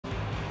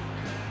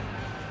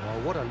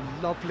What a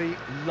lovely,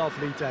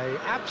 lovely day.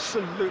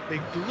 Absolutely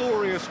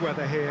glorious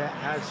weather here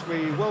as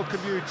we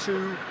welcome you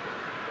to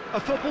a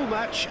football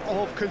match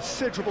of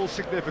considerable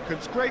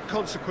significance, great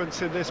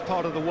consequence in this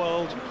part of the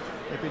world.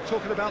 They've been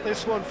talking about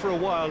this one for a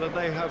while and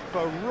they have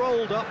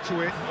rolled up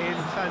to it in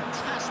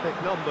fantastic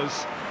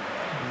numbers.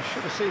 You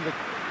should have seen the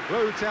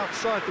roads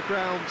outside the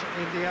ground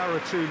in the hour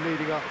or two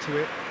leading up to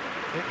it.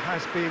 It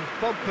has been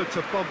bumper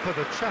to bumper,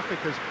 the traffic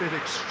has been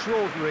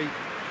extraordinary,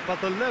 but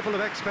the level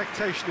of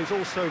expectation is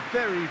also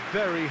very,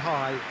 very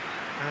high.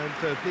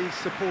 And these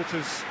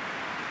supporters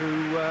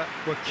who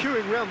were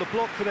queuing round the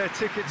block for their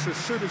tickets as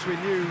soon as we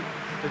knew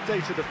the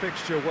date of the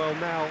fixture, well,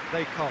 now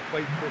they can't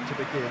wait for it to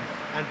begin.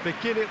 And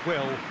begin it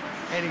will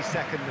any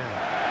second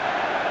now.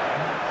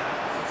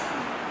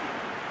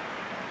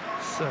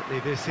 Certainly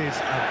this is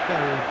a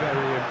very,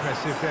 very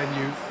impressive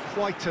venue.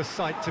 Quite a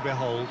sight to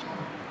behold.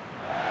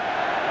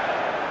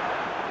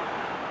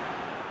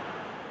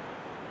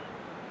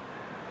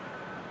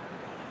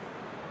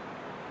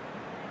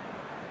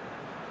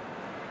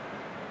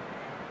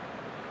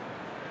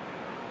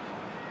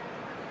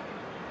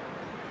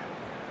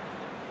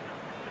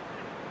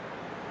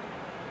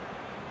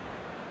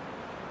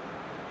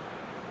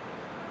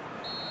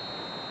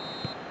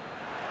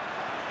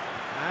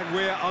 And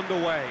we're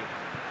underway.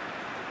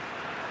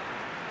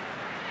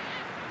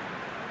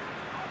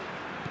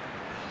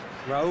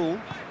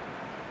 Raul.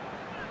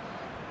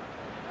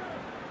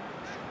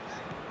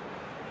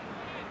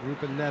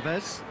 Ruben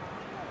Neves.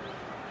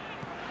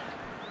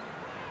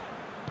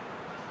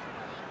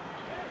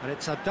 And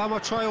it's Adama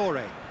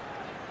Traore.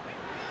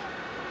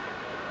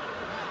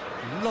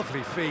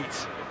 Lovely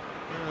feet.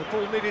 The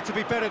ball needed to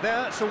be better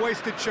there, it's a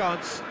wasted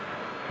chance.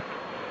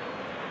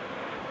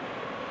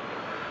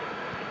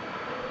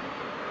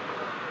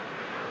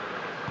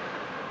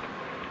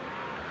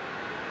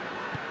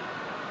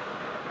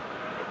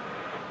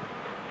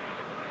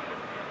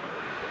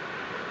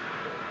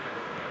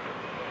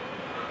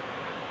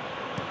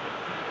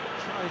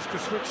 Tries to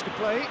switch the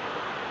play.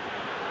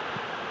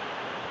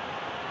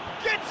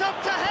 Gets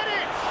up to head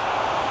it!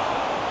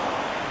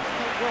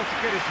 He's done well to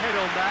get his head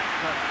on that,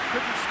 but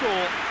couldn't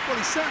score. Well,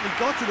 he certainly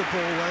got to the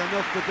ball well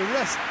enough, but the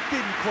rest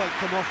didn't quite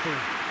come off for him.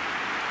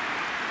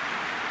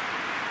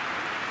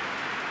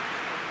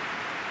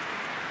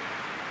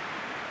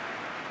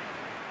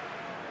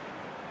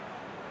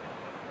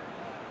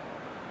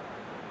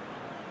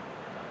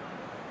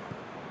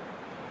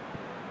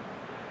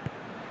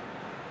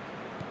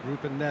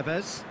 Ruben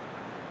Neves.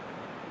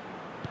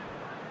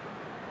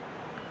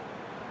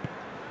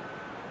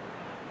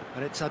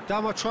 And it's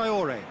Adama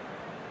Traore.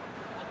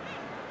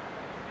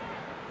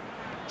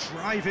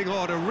 Driving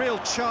on, a real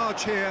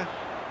charge here.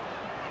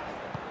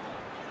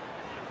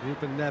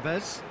 Ruben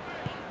Neves.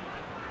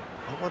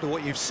 I wonder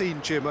what you've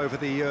seen, Jim, over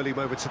the early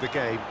moments of the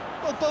game.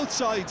 Well, both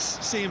sides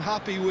seem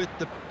happy with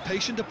the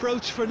patient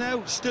approach for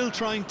now, still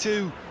trying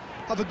to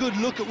have a good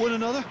look at one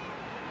another.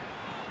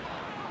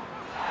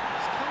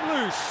 It's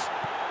come loose.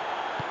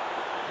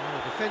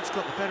 Oh, the defence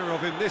got the better of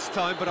him this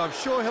time, but I'm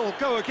sure he'll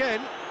go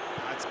again.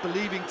 That's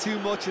believing too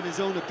much in his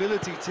own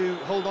ability to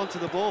hold on to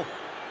the ball.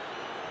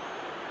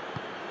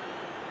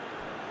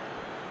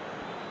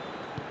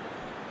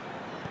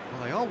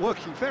 Well, they are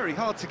working very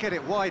hard to get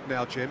it wide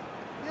now, Jim.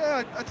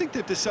 Yeah, I think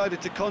they've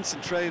decided to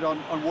concentrate on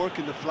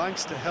working the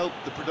flanks to help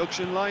the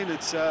production line.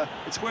 It's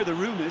where the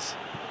room is.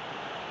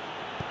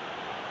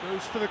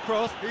 Goes for the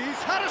cross.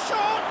 He's had a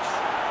shot!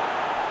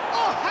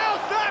 Oh,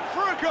 how's that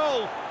for a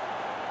goal?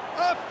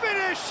 A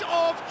finish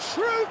of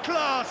true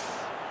class!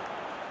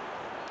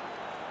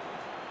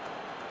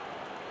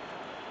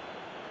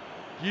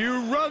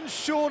 You run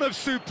short of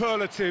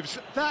superlatives.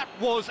 That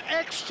was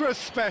extra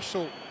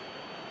special.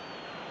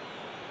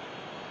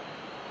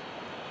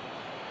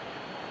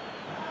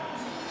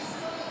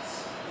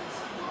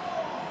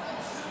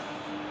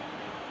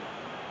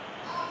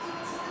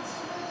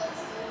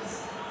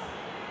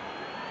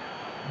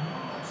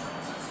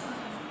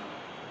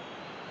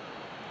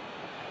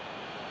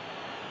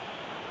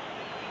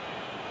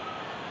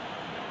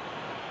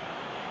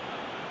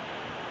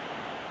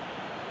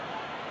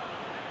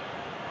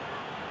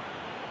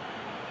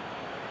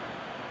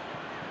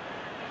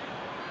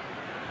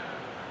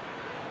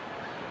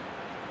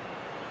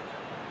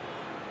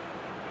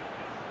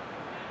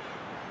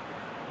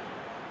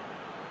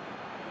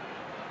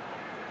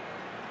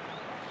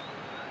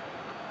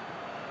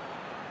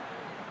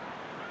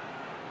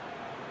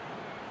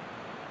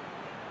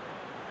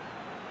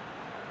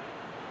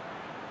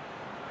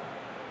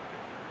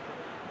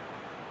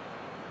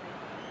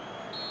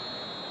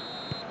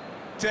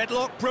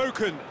 Deadlock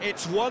broken,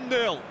 it's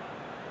 1-0.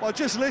 Well,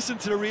 just listen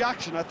to the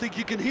reaction. I think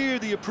you can hear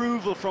the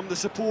approval from the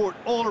support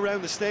all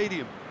around the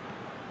stadium.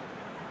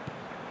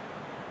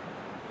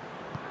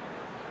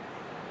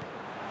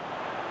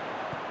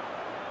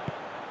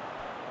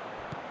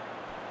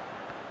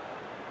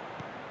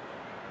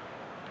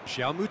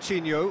 João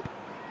Moutinho.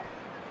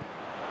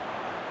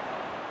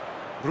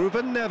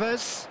 Ruben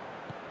Neves.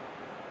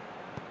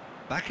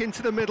 Back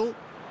into the middle.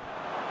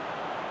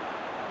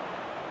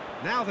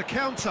 Now the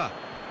counter.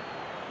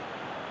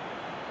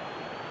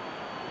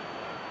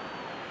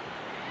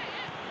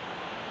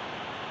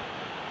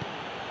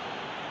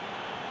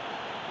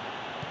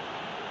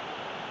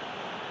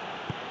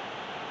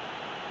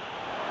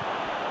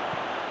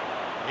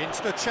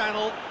 finds the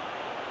channel.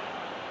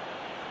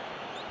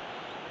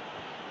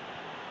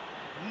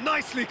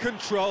 Nicely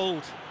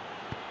controlled.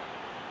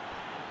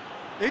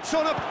 It's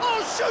on a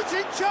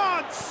shooting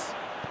chance!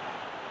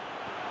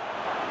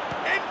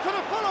 In for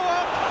the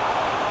follow-up!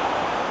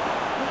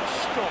 Good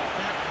stop,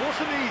 that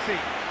wasn't easy.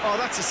 Oh,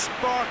 that's a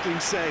sparkling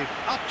save.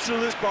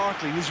 Absolute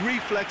sparkling. His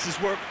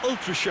reflexes were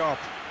ultra-sharp.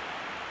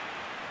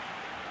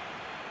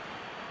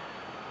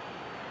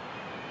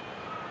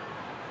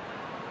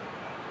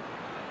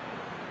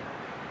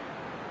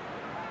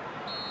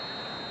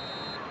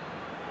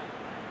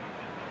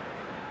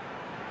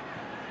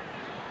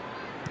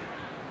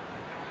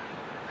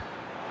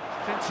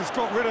 Fence has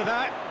got rid of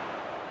that.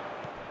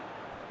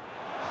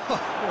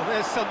 Well,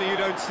 there's something you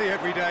don't see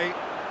every day.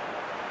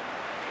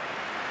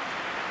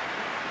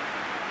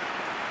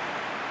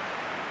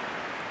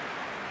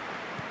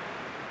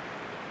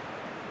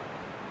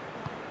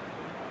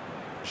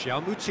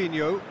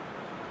 Moutinho.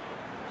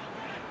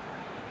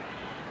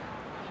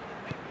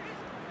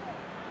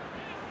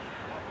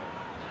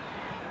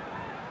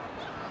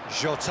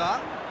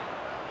 Jota.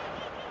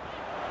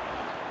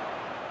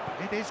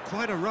 It is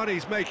quite a run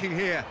he's making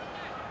here.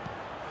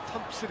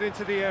 Pumps it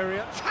into the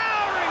area.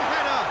 Towering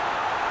header!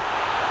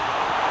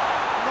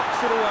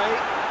 Knocks it away.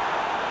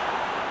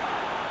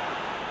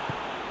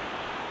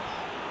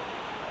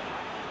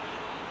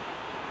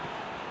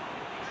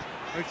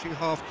 Approaching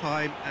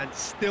half-time and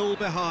still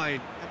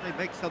behind. Can they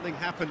make something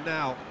happen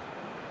now?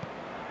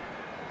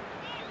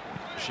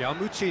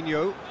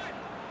 Moutinho.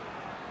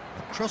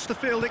 Across the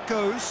field it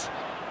goes.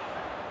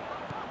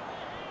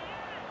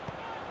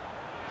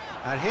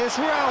 And here's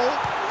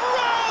Raul.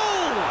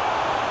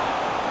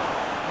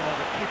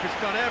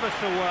 Keeper's done ever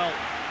so well.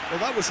 Well,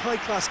 that was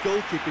high-class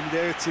goalkeeping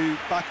there to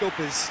back up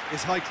his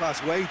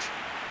high-class wage.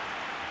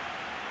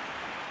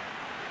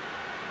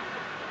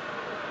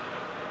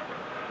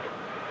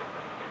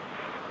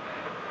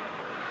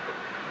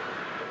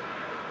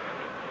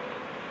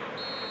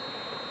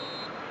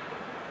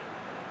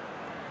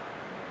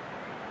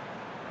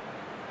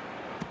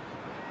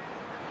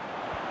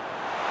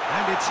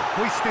 And it's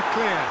hoisted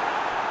clear.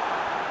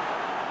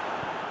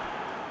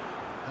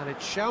 And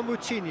it's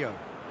Moutinho.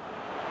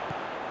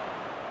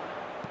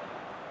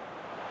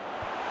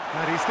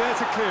 And he's there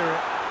to clear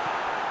it.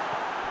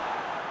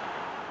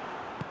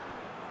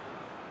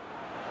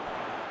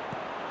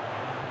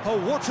 Oh,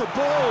 what a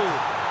ball!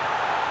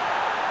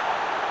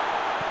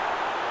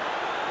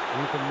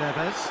 Ruben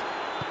Neves.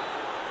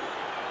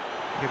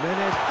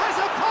 Jimenez has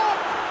a pop!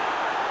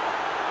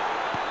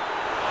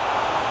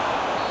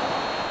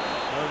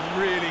 A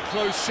really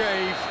close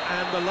shave,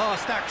 and the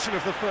last action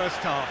of the first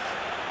half.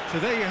 So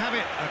there you have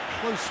it, a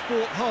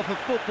close-fought half of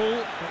football,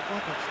 but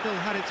one that still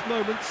had its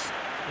moments.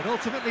 It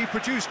ultimately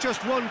produced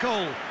just one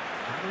goal.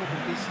 A more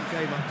than decent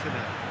game up to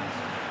now.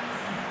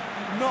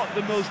 Not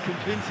the most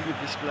convincing of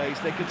displays.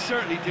 They could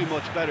certainly do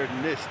much better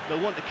than this. They'll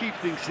want to keep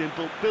things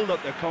simple, build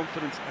up their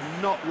confidence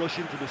and not rush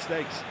into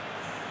mistakes.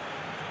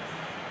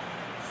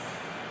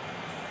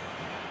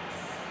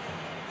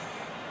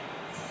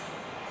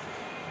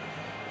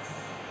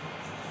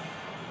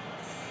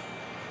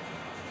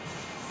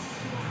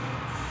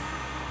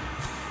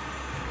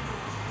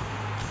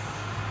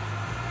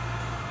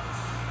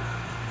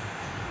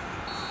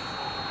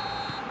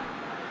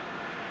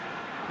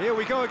 Here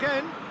we go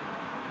again.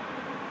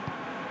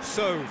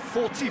 So,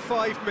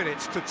 45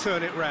 minutes to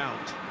turn it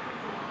round.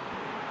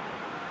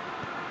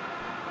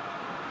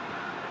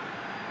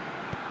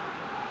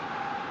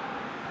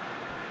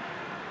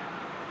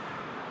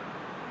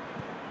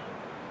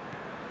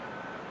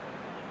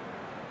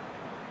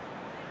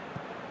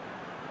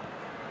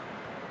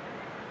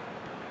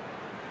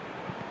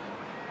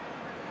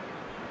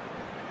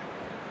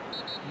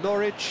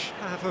 Norwich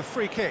have a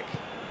free kick.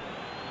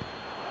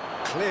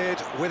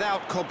 Cleared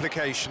without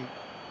complication.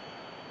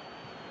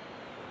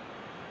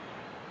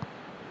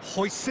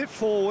 Hoists it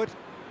forward.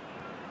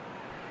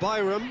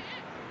 Byram.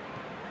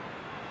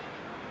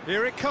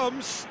 Here it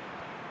comes.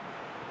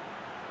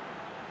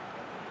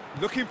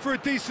 Looking for a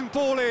decent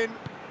ball in.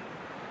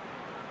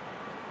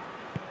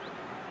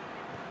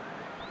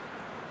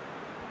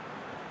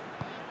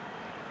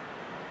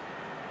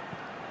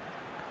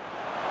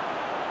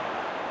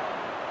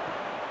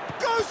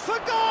 Goes for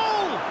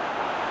goal!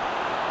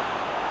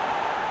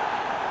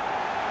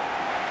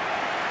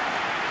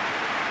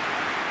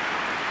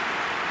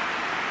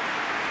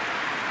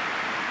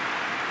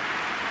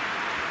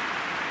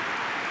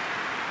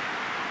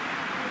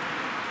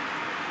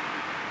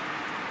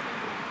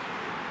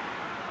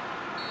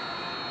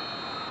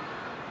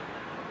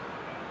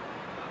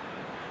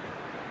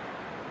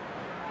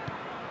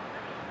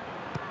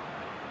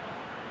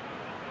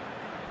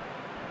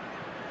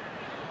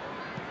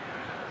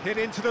 Hit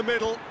into the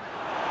middle. And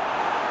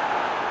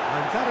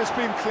that has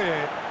been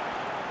cleared.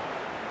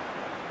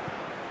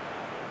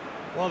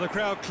 Well, the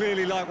crowd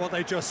clearly like what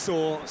they just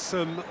saw.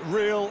 Some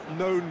real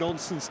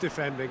no-nonsense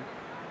defending.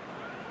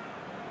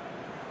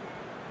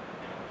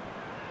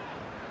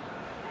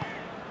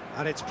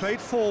 And it's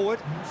played forward.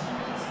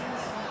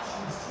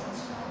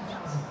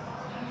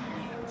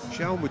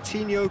 João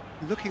Moutinho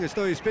looking as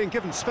though he's being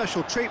given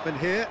special treatment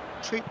here,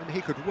 treatment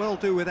he could well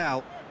do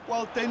without.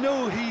 Well, they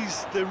know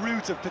he's the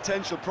root of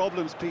potential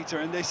problems, Peter,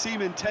 and they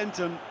seem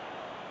intent on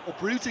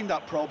uprooting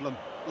that problem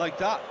like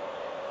that.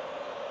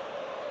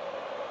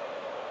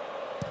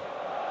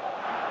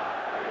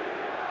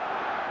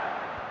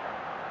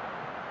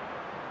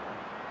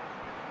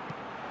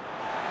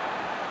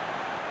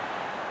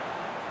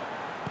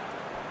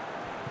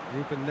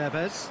 Ruben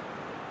Neves.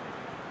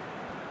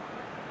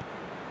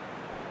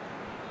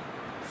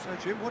 So,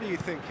 Jim, what are you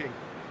thinking?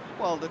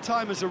 Well, the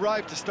time has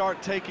arrived to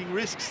start taking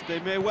risks. They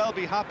may well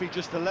be happy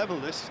just to level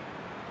this.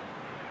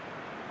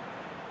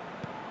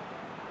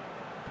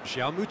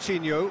 João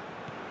Moutinho.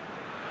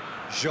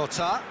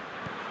 Jota.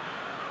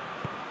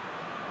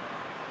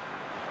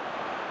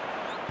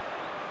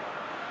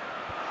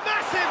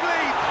 Massive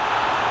leap!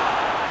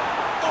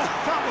 Oh,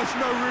 that was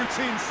no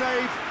routine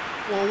save.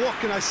 Well, what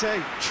can I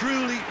say?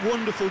 Truly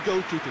wonderful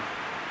goalkeeping.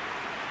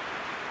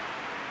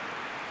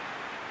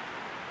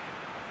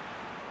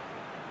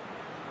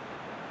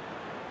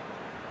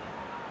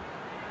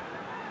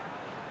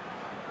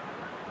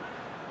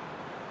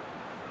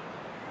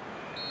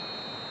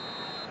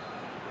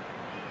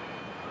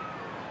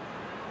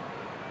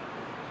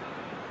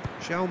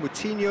 João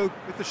Moutinho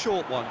with the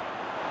short one.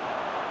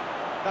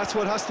 That's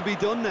what has to be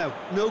done now,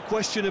 no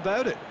question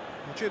about it.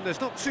 Well, Jim,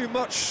 there's not too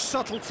much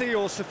subtlety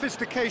or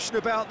sophistication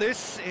about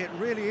this. It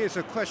really is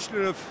a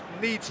question of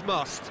needs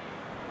must.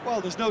 Well,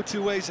 there's no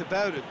two ways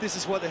about it. This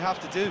is what they have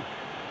to do.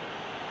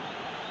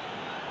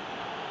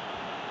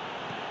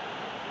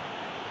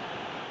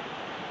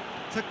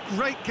 It's a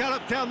great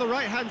gallop down the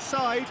right-hand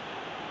side.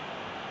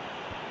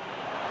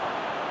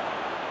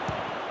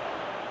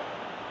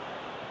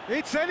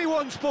 It's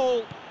anyone's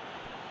ball.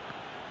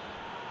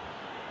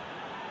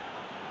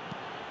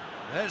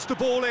 There's the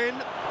ball in.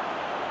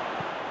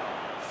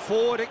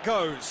 Forward it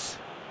goes.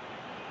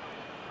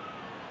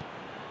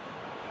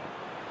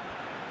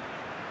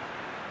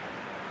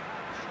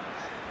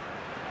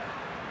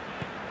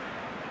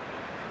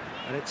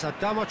 And it's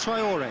Adama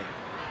Traore.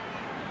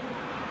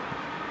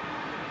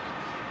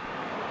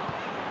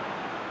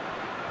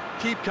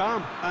 Keep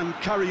calm and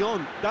carry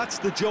on. That's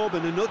the job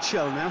in a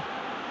nutshell now.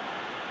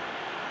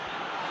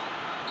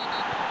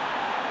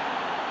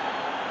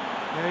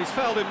 Yeah, he's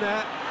fouled him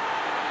there.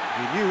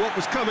 He knew what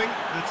was coming.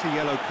 That's a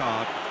yellow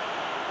card.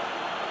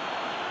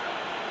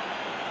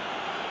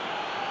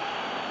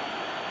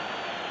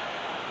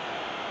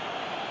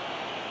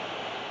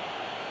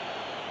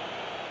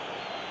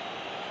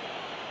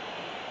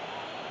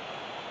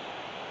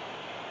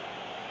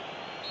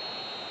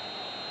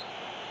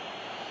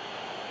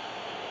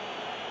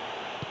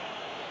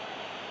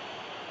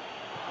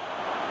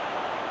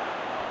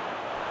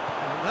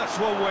 And that's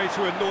one way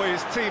to annoy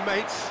his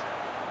teammates.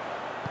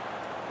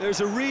 There's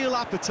a real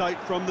appetite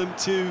from them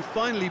to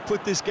finally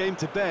put this game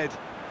to bed,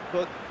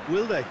 but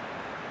will they?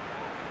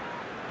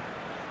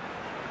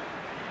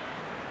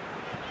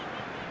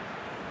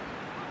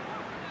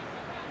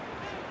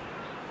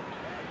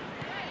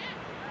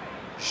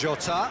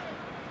 Jota.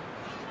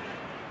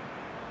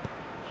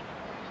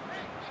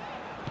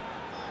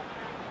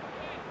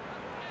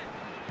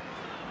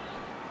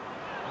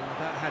 Well,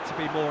 that had to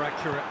be more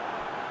accurate.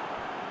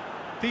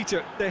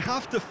 Peter, they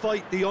have to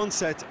fight the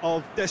onset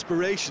of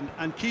desperation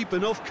and keep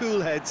enough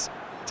cool heads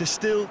to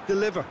still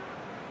deliver.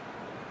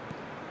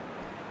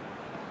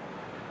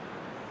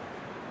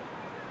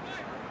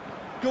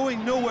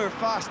 Going nowhere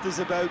fast is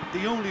about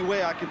the only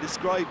way I can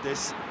describe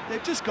this.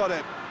 They've just got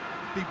to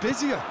be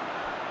busier.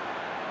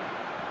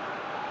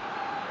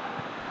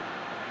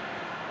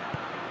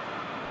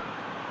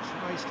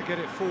 Tries to get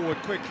it forward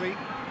quickly.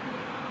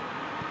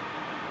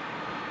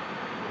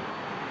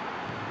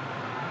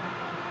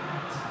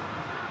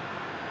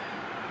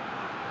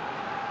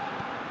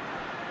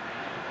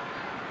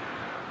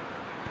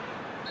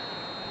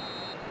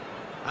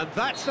 And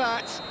that's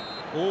that,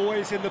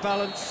 always in the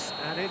balance,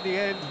 and in the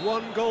end,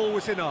 one goal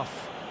was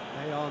enough.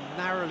 They are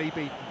narrowly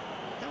beaten.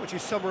 How would you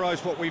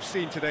summarise what we've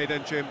seen today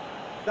then, Jim?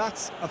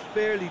 That's a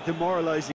fairly demoralising